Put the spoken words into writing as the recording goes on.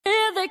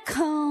they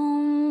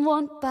come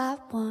one by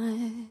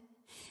one,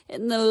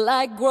 and the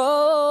light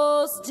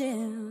grows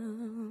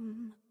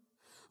dim.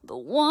 The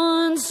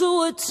ones who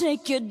would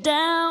take you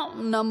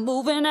down are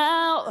moving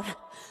out,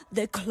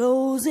 they're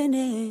closing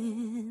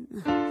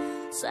in.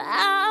 So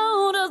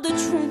out of the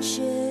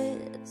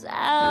trenches,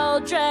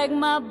 I'll drag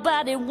my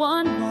body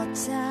one more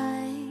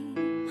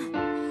time,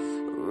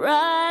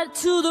 right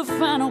to the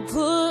final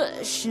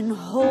push and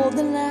hold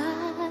the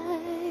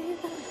line.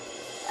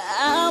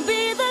 I'll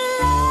be the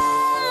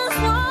last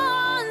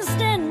one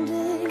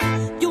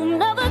standing. You'll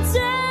never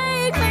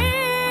take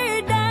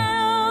me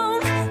down.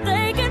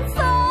 They can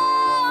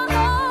fall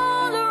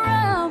all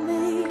around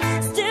me,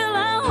 still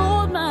I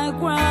hold my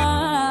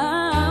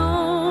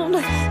ground.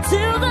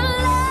 Till the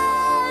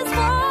last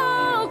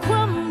wall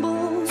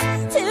crumbles,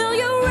 till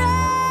you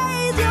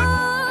raise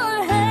your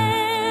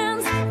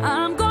hands.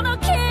 I'm gonna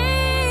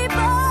keep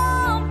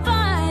on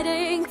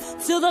fighting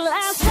till the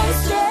last one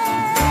stands.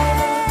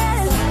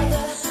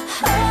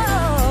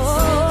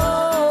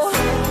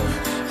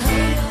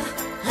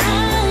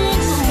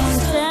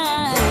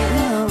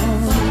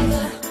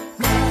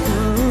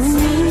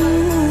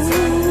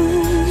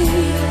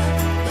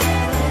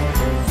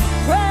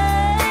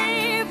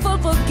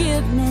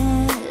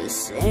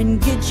 And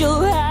get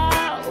your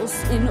house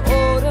in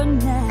order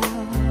now.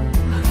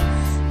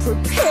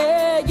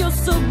 Prepare your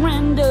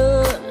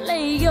surrender,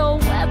 lay your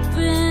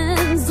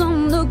weapons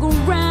on the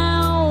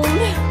ground.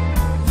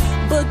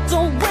 But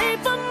don't wait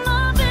for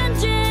my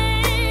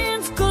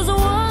vengeance, 'cause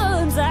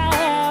once I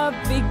have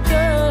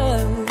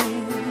begun,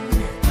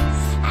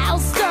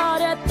 I'll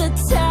start at the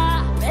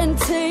top and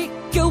take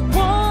you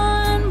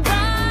one by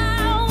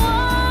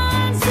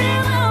one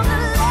till I'm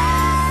the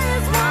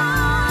last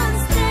one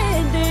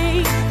standing.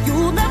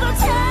 You'll never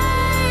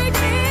take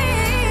me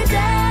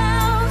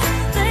down.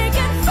 They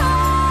can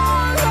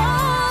fall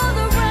all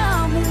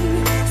around me,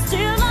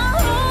 still I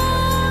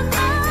hold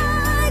my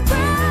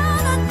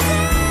ground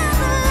until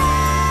the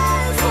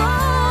last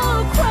wall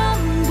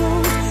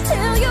crumbles,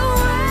 till you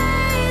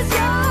raise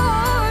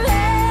your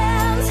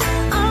hands.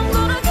 I'm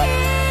gonna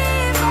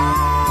keep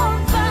on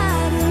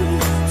fighting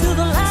till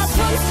the last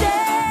one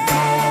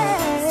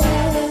stands.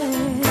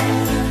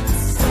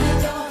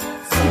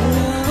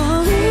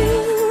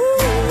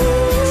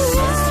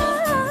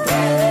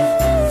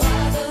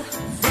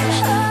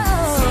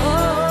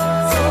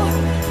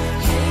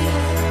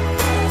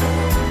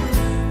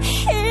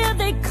 Here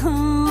they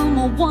come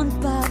one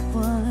by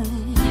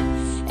one,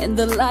 and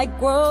the light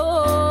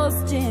grows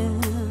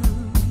dim.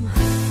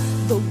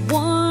 The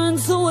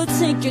ones who will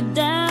take you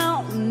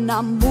down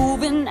are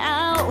moving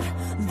out,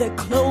 they're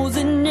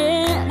closing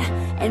in.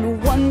 And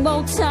one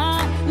more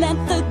time, let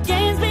the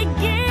games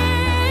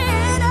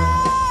begin.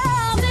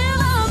 Oh, till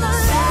I'm the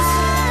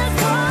last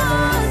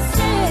one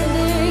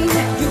standing.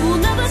 You'll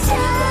never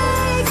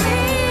take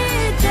me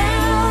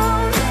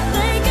down.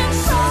 They can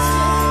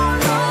fall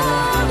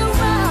all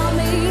around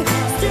me,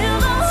 still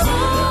I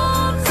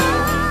hold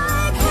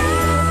my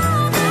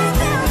ground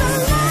until the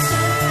last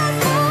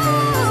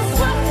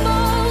one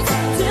crumbles,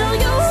 till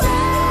you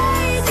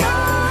raise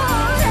your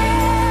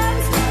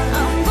hands.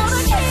 I'm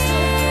gonna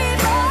keep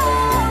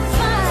on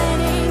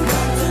fighting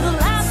till the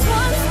last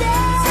one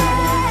stands.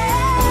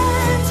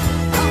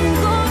 I'm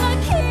gonna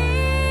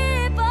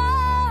keep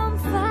on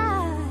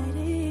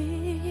fighting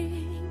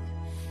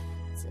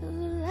till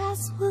the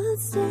last one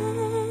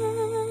stands.